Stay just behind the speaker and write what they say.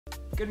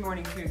Good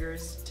morning,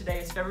 Cougars. Today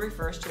is February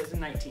 1st,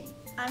 2019.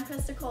 I'm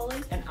Krista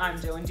Coley. And I'm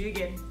Dylan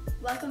Dugan.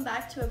 Welcome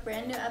back to a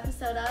brand new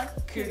episode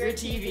of Cougar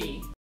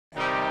TV.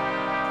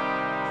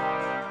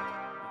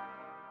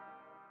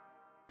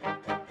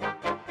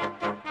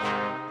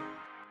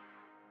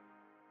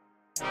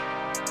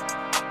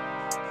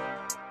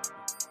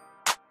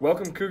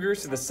 Welcome,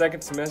 Cougars, to the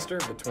second semester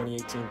of the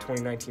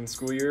 2018-2019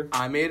 school year.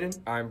 I'm Aiden.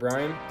 I'm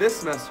Brian. This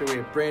semester, we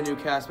have brand new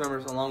cast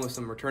members along with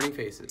some returning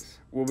faces.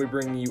 We'll be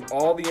bringing you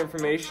all the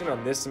information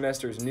on this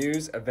semester's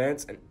news,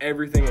 events, and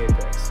everything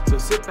Apex. So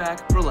sit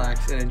back,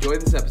 relax, and enjoy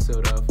this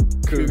episode of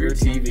Cougar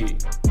TV.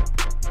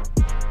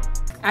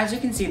 As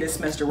you can see, this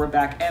semester we're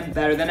back and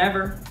better than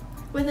ever.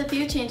 With a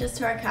few changes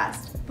to our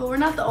cast, but we're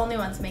not the only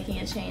ones making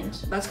a change.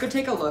 Let's go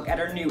take a look at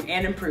our new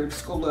and improved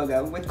school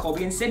logo with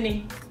Colby and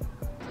Sydney.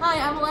 Hi,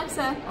 I'm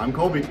Alexa. I'm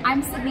Colby.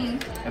 I'm Sydney.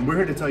 And we're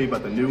here to tell you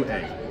about the new A.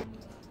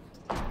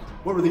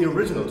 What were the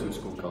original two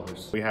school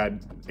colors? We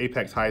had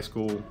Apex High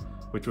School,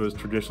 which was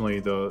traditionally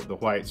the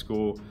white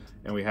school,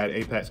 and we had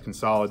Apex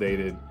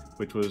Consolidated,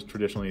 which was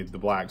traditionally the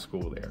black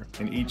school there.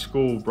 And each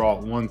school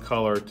brought one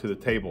color to the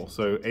table.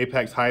 So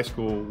Apex High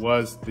School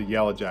was the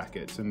Yellow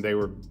Jackets, and they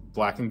were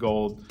black and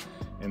gold,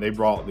 and they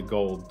brought the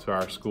gold to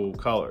our school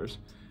colors.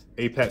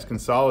 Apex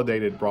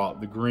Consolidated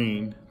brought the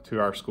green to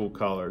our school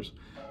colors.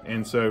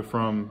 And so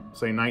from,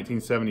 say,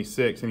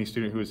 1976, any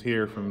student who was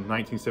here from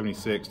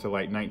 1976 to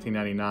like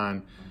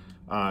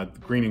 1999,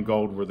 green and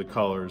gold were the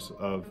colors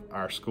of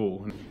our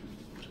school.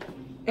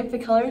 If the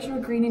colors were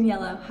green and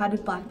yellow, how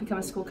did black become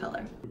a school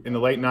color? In the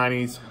late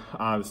 90s,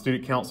 the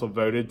student council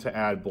voted to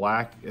add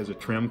black as a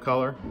trim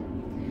color.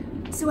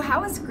 So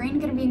how is green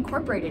going to be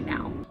incorporated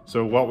now?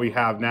 So what we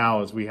have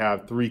now is we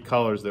have three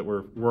colors that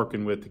we're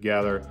working with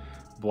together: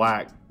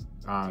 black,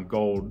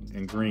 gold,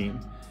 and green.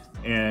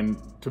 And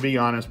to be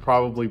honest,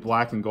 probably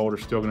black and gold are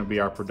still going to be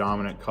our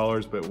predominant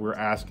colors, but we're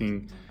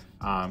asking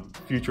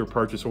future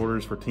purchase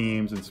orders for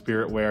teams and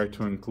spirit wear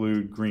to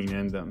include green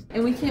in them.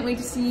 And we can't wait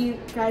to see you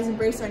guys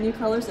embrace our new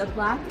colors of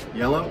black,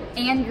 yellow,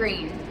 and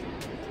green.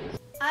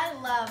 I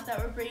love that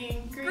we're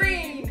bringing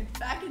green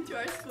back into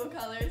our school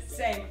colors.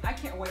 Same. I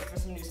can't wait for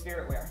some new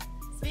spirit wear.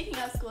 Speaking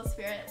of school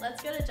spirit,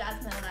 let's go to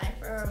Jasmine and I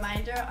for a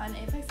reminder on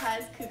Apex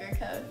High's Cougar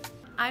Code.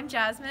 I'm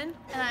Jasmine.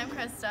 And I'm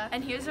Krista.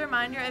 And here's a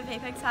reminder of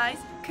Apex High's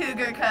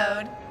Cougar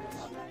Code.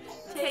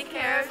 Take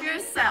care of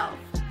yourself.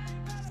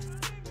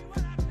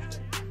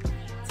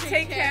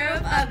 Take care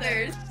of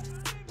others.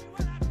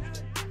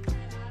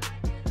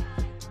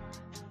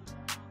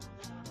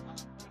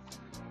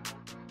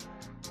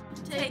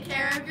 Take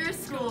care of your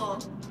school.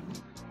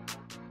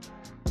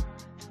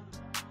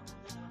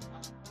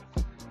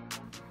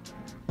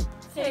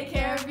 Take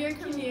care of your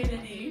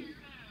community.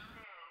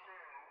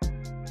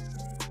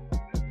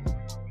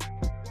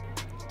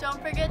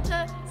 Don't forget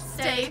to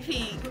Stay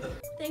peak.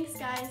 Thanks,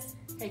 guys.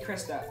 Hey,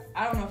 Krista,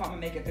 I don't know if I'm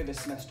going to make it through this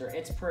semester.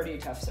 It's pretty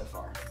tough so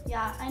far.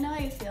 Yeah, I know how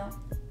you feel.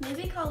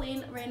 Maybe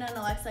Colleen, Raina, and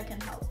Alexa can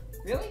help.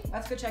 Really?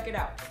 Let's go check it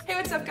out. Hey,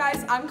 what's up,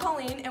 guys? I'm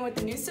Colleen, and with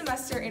the new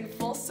semester in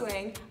full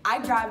swing, I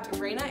grabbed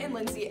Raina and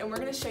Lindsay, and we're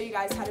going to show you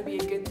guys how to be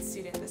a good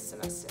student this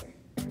semester.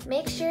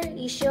 Make sure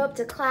you show up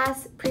to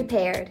class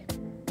prepared.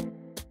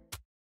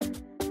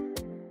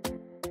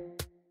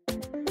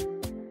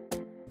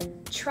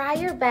 Try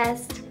your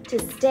best to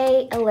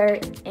stay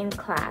alert in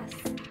class.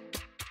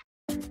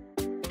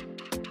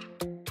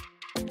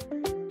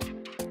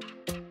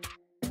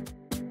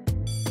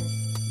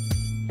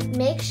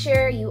 Make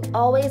sure you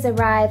always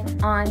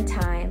arrive on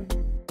time.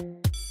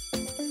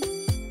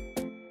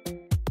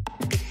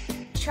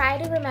 Try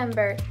to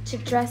remember to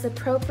dress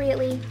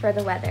appropriately for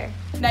the weather.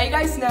 Now you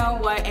guys know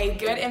what a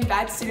good and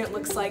bad student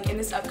looks like in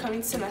this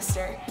upcoming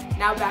semester.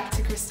 Now back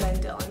to Krista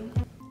and Dylan.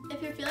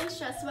 If you're feeling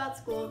stressed about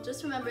school,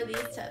 just remember these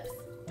tips.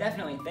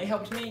 Definitely. They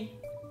helped me.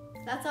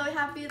 That's all we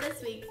have for you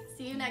this week.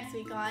 See you next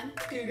week on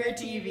Cougar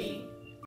TV.